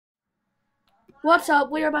What's up?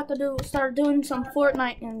 We're about to start doing some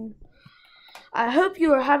Fortnite, and I hope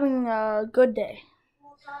you are having a good day.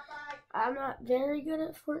 I'm not very good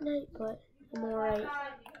at Fortnite, but I'm alright.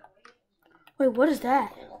 Wait, what is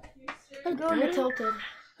that? I'm going to Tilted.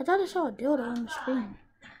 I thought I saw a dildo on the screen.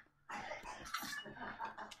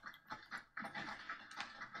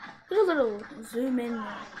 Get a little zoom in.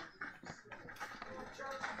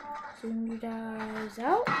 Zoom you guys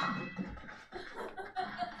out.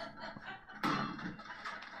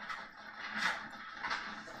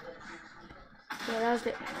 Yeah, that was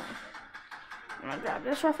it. I'm gonna grab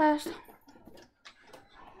this real fast.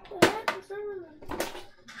 What happened to me?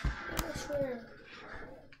 I swear.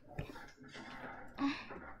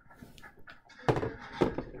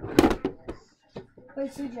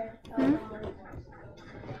 Wait, CJ.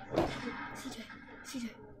 CJ.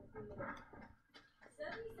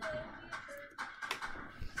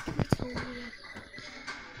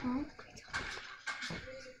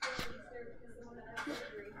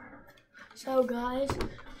 So guys,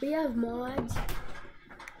 we have mods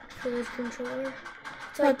for this controller.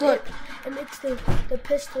 It's like Look. It makes the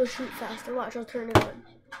pistol shoot faster. Watch, I'll turn it on.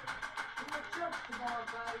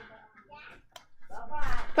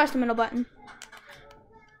 Press the middle button.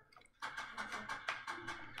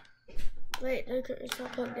 Wait, it's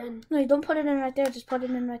not plugged in. No, you don't put it in right there. Just put it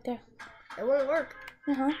in right there. It won't work.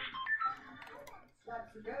 Uh-huh.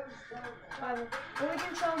 Well, we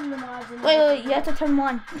can show them the mods. Wait, you have to turn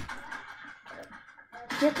one.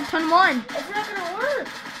 You have to turn them on. It's not gonna work.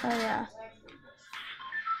 Oh, yeah.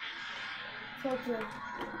 Filter.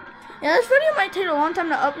 Yeah, this video might take a long time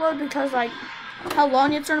to upload because, like, how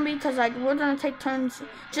long it's gonna be. Because, like, we're gonna take turns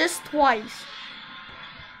just twice.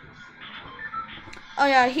 Oh,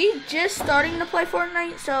 yeah, he's just starting to play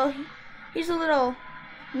Fortnite, so he's a little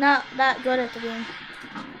not that good at the game.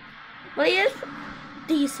 But he is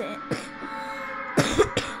decent.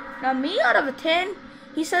 Now, me out of a 10,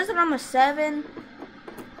 he says that I'm a 7.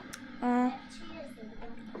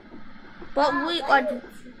 But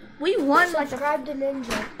we won like Subscribe to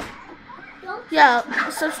Ninja. Yeah,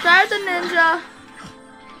 subscribe to Ninja.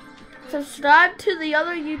 Subscribe to the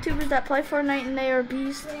other YouTubers that play Fortnite and they are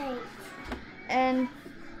beasts. And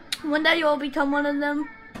one day you will become one of them.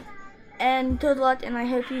 And good luck, and I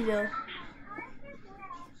hope you do.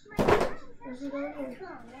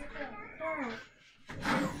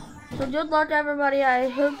 So good luck, everybody. I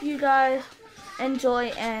hope you guys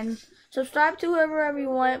enjoy and subscribe to whoever you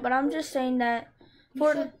want. But I'm just saying that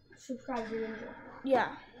Subscribe to Ninja.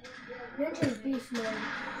 Yeah. Ninja's beast mode.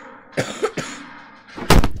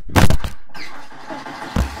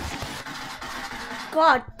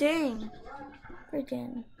 God dang.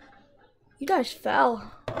 Freaking. You guys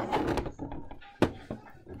fell.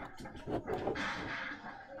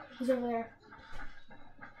 He's over there.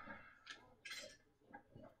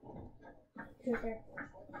 He's right there.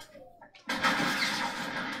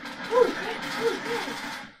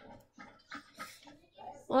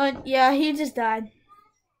 Well, yeah, he just died.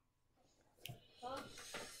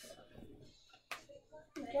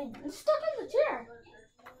 It's stuck in the chair.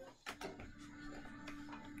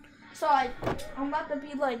 So I'm about to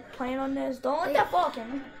be like playing on this. Don't let that fall,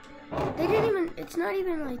 Kenny. They didn't even, it's not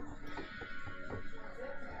even like,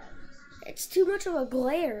 it's too much of a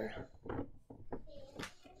glare.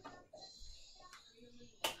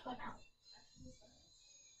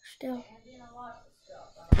 Still.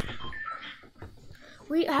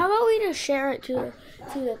 How about we just share it to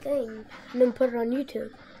the thing and then put it on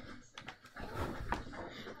YouTube?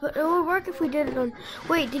 But it would work if we did it on.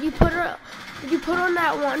 Wait, did you put on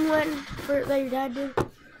that one that your dad did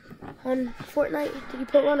on Fortnite? Did you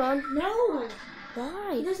put one on? No.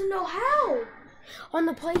 Why? He doesn't know how. On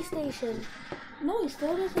the PlayStation. No, he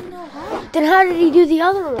still doesn't know how. Then how did he do the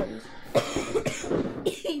other ones?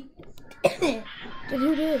 Then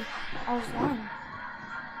who did? I was lying.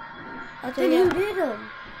 Then who did them?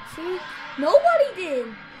 See? Nobody did.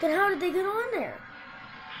 Then how did they get on there?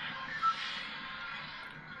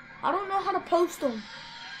 I don't know how to post them.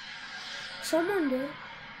 Someone did.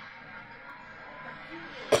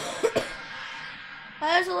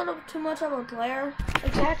 That is a little too much of a glare.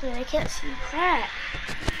 Exactly, I can't see crap.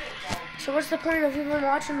 So what's the point of even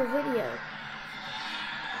watching the video?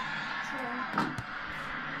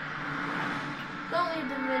 Don't leave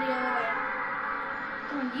the video away.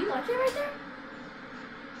 Do you like it right there?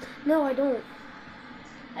 No, I don't.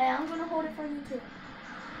 Hey, I'm gonna hold it for you too.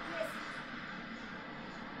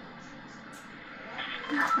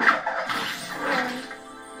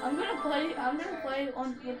 I'm gonna play on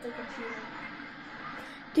with the computer.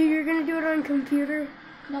 Dude, you're gonna do it on computer?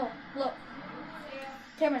 No, look.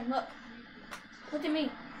 Cameron, look. Look at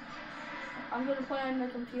me. I'm gonna play on the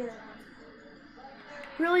computer.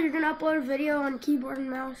 Really, you're gonna upload a video on keyboard and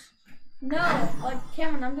mouse? No, like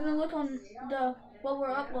Cameron, I'm gonna look on what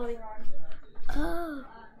we're uploading on. Oh.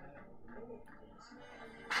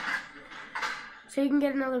 So you can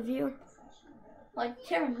get another view? Like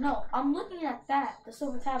Cameron, no, I'm looking at the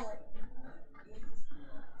silver tablet.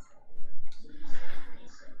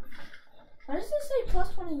 Why does this say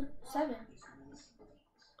plus 27?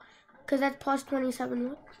 Because that's plus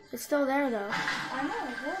 27. It's still there though. I know,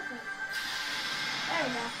 exactly. There we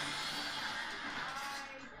go.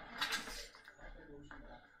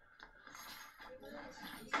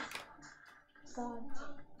 God.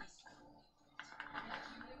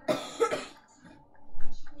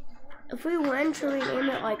 If we win, should we name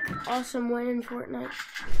it like Awesome Win in Fortnite?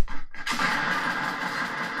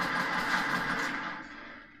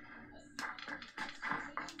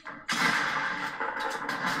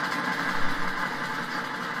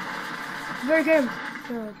 Very good.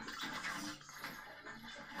 No.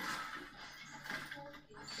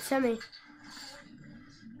 Semi.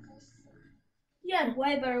 You had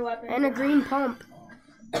way better weapons. And a green pump.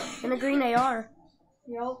 And a green AR.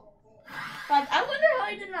 Yep. Like, I wonder how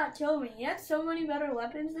he did not kill me. He had so many better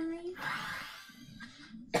weapons than me.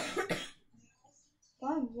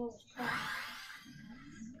 I'm low as crap.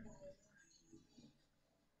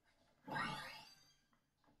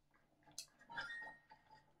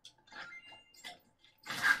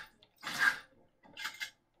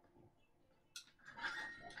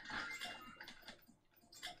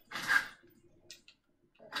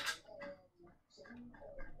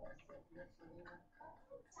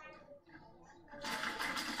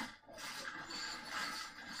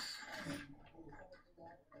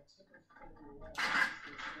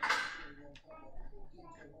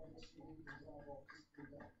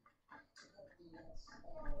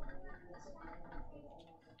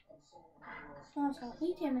 Oh, so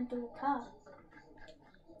he came into the top.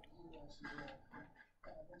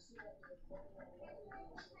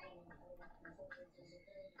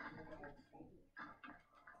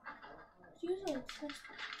 Usually it's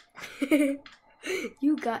just...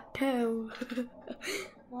 You got toe.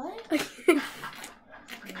 What?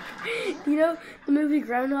 You know the movie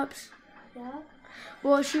Grown Ups? Yeah?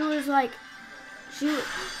 Well, she was like,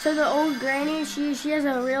 so the old granny, she has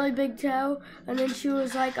a really big toe, and then she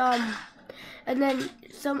was like, and then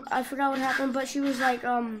I forgot what happened, but she was like,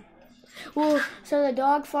 well, so the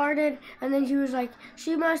dog farted, and then she was like,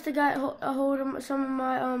 she must have got a hold of some of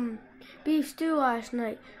my, beef stew last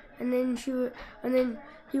night, and then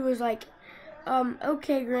he was like,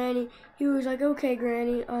 okay, Granny. He was like, okay,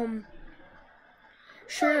 Granny,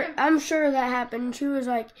 sure, I'm sure that happened. And she was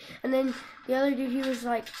like, and then the other dude, he was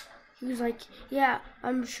like, yeah,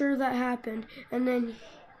 I'm sure that happened. And then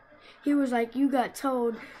he was like, you got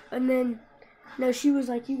told. And then, no, she was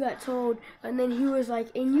like, you got told. And then he was like,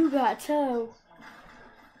 and you got toe.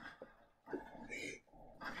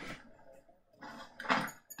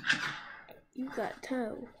 You got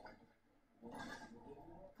toe.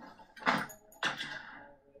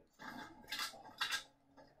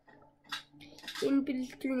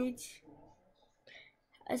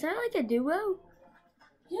 Is that like a duo?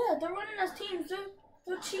 Yeah, they're running as teams.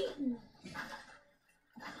 They're cheating.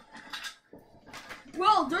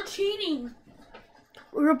 Bro, they're cheating.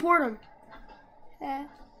 Report them.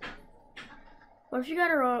 What if you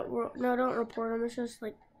gotta no, don't report them. It's just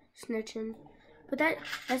like snitching. But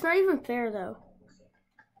that's not even fair though.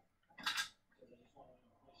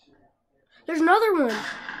 There's another one.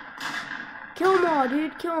 Kill them all,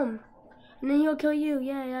 dude. Kill them. And then he'll kill you.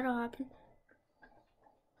 Yeah, that'll happen.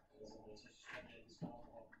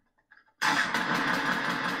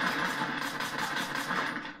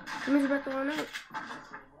 Somebody's about to run out.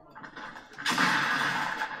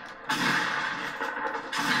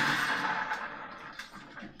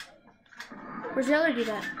 Where's the other dude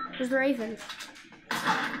at? Where's the Ravens?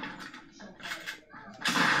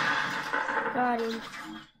 Got him.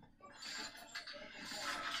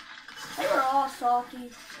 They were all salty.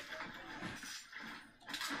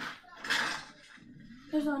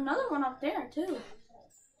 There's another one up there too.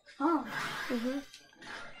 Huh. Mm-hmm.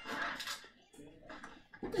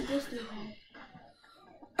 What did this do?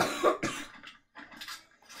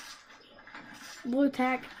 Blue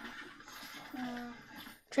tack.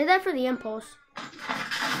 Trade that for the impulse.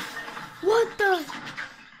 What the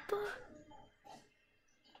fuck?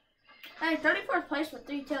 Hey, 34th place with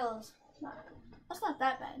 3 kills. That's not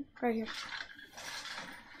that bad. Right here.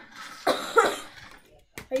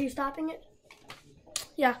 Are you stopping it?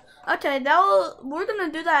 Yeah. Okay, we're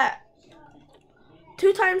gonna do that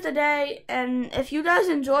 2 times a day, and if you guys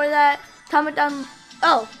enjoy that, comment down.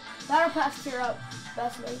 Oh, Battle Pass tier up.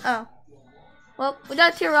 Best mates. Oh. Well, we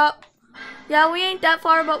got tier up. Yeah, we ain't that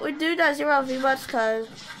far, but we do got 0 V-Bucks because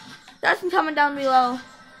that's coming down below.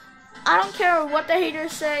 I don't care what the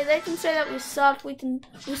haters say. They can say that we sucked. We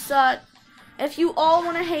suck. If you all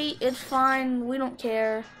want to hate, it's fine. We don't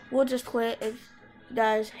care. We'll just quit if you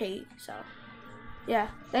guys hate. So, yeah.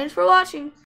 Thanks for watching.